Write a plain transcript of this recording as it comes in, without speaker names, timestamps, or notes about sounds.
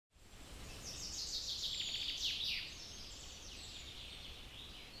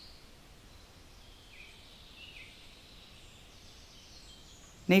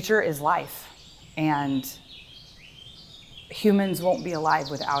Nature is life, and humans won't be alive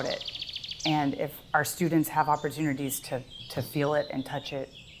without it. And if our students have opportunities to feel it and touch it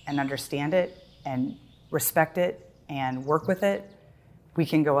and understand it and respect it and work with it, we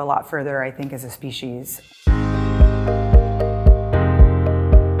can go a lot further, I think, as a species.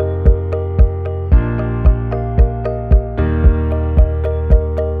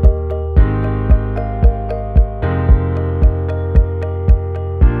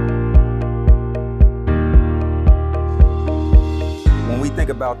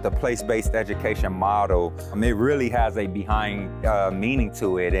 About the place-based education model, it really has a behind meaning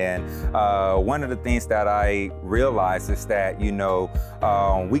to it. And one of the things that I realized is that,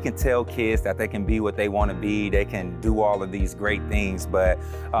 we can tell kids that they can be what they want to be, they can do all of these great things, but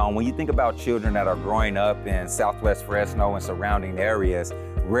when you think about children that are growing up in Southwest Fresno and surrounding areas,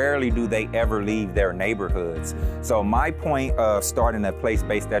 rarely do they ever leave their neighborhoods. So my point of starting a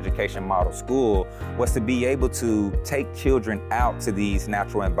place-based education model school was to be able to take children out to these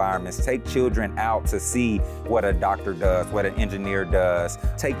natural environments, take children out to see what a doctor does, what an engineer does,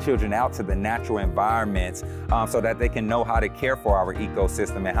 take children out to the natural environments so that they can know how to care for our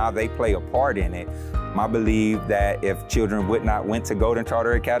ecosystem and how they play a part in it. I believe that if children went to Golden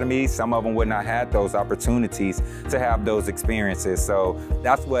Charter Academy, some of them would not have those opportunities to have those experiences. So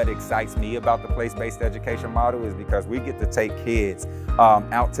that's what excites me about the place-based education model, is because we get to take kids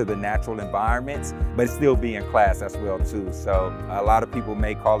out to the natural environments, but still be in class as well too. So a lot of people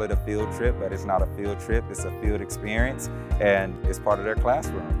may call it a field trip, but it's not a field trip, it's a field experience, and it's part of their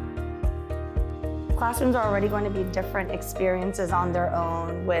classroom. Classrooms are already going to be different experiences on their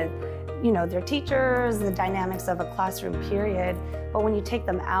own with their teachers, the dynamics of a classroom period. But when you take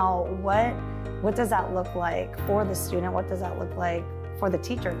them out, what does that look like for the student? What does that look like for the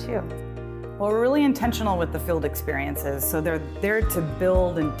teacher too? Well, we're really intentional with the field experiences. So they're there to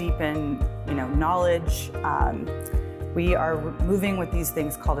build and deepen, knowledge. We are moving with these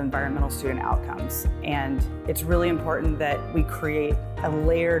things called environmental student outcomes. And it's really important that we create a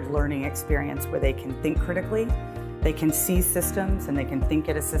layered learning experience where they can think critically, they can see systems, and they can think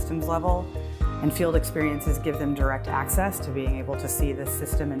at a systems level. And field experiences give them direct access to being able to see the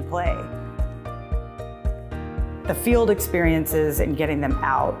system in play. The field experiences and getting them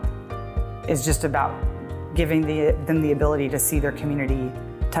out is just about giving them the ability to see their community,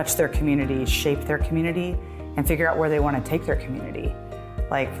 touch their community, shape their community, and figure out where they want to take their community.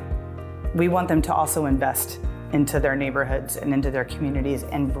 We want them to also invest into their neighborhoods and into their communities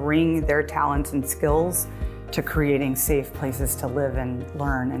and bring their talents and skills to creating safe places to live and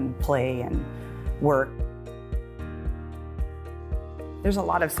learn and play and work. There's a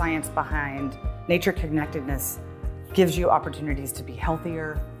lot of science behind nature connectedness. Gives you opportunities to be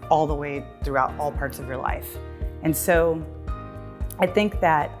healthier all the way throughout all parts of your life. And so I think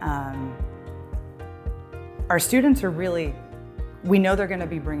that our students are we know they're going to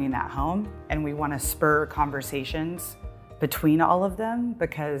be bringing that home, and we want to spur conversations between all of them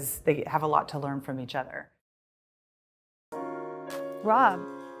because they have a lot to learn from each other.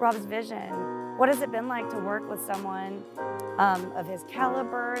 Rob's vision, what has it been like to work with someone of his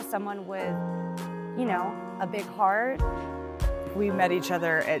caliber, someone with, a big heart? We met each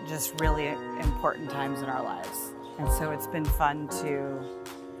other at just really important times in our lives. And so it's been fun to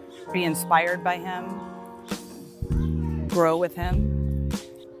be inspired by him, grow with him,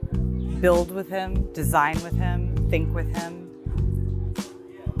 build with him, design with him, think with him.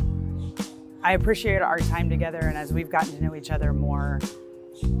 I appreciate our time together, and as we've gotten to know each other more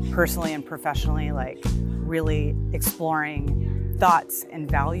personally and professionally, really exploring thoughts and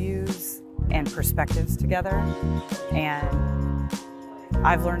values and perspectives together. And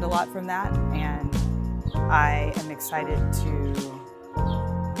I've learned a lot from that, and I am excited to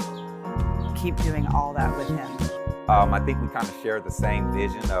keep doing all that with him. I think we kind of share the same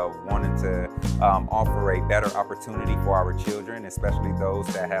vision of wanting to offer a better opportunity for our children, especially those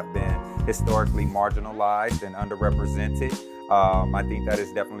that have been historically marginalized and underrepresented. I think that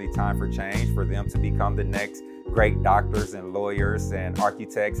it's definitely time for change, for them to become the next great doctors and lawyers and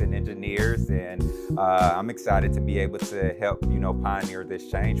architects and engineers. And I'm excited to be able to help, pioneer this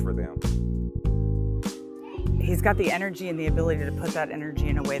change for them. He's got the energy and the ability to put that energy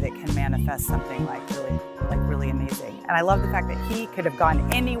in a way that can manifest something really amazing. And I love the fact that he could have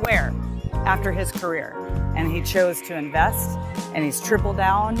gone anywhere after his career, and he chose to invest, and he's tripled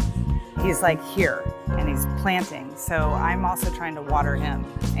down. He's here, and he's planting. So I'm also trying to water him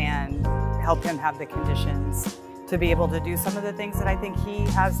and help him have the conditions to be able to do some of the things that I think he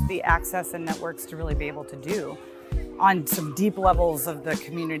has the access and networks to really be able to do. on some deep levels of the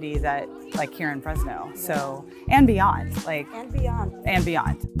community that, like here in Fresno, so, and beyond, like. And beyond. And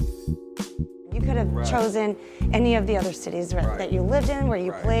beyond. You could have chosen any of the other cities that you lived in, where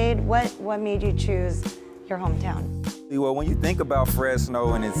you played. What made you choose your hometown? Well, when you think about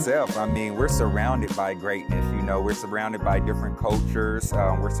Fresno in itself, I mean, we're surrounded by greatness. You know, we're surrounded by different cultures.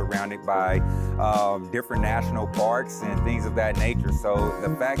 We're surrounded by different national parks and things of that nature. So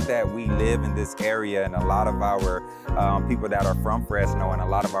the fact that we live in this area, and a lot of our people that are from Fresno and a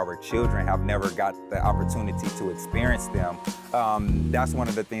lot of our children have never got the opportunity to experience them, that's one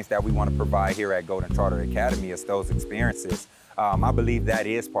of the things that we want to provide here at Golden Charter Academy, is those experiences. I believe that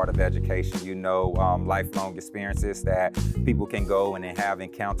is part of education, you know, lifelong experiences that people can go and have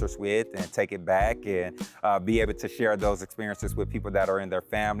encounters with and take it back and be able to share those experiences with people that are in their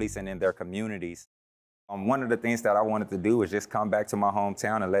families and in their communities. One of the things that I wanted to do is just come back to my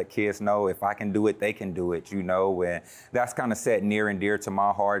hometown and let kids know if I can do it, they can do it, you know, and that's kind of set near and dear to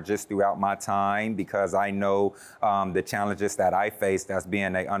my heart just throughout my time, because I know the challenges that I faced as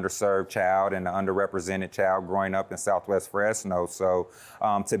being an underserved child and an underrepresented child growing up in Southwest Fresno. So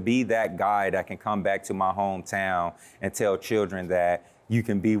to be that guy that can come back to my hometown and tell children that you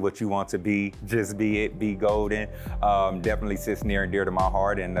can be what you want to be, just be it, be golden, definitely sits near and dear to my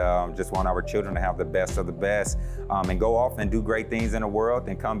heart, and just want our children to have the best of the best and go off and do great things in the world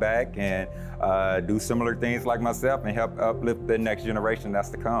and come back and do similar things like myself and help uplift the next generation that's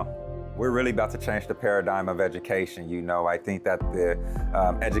to come. We're really about to change the paradigm of education. You know, I think that the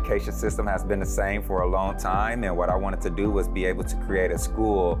education system has been the same for a long time, and what I wanted to do was be able to create a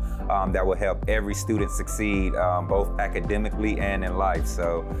school that will help every student succeed, both academically and in life.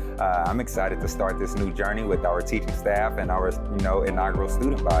 So I'm excited to start this new journey with our teaching staff and our, you know, inaugural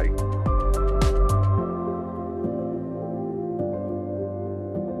student body.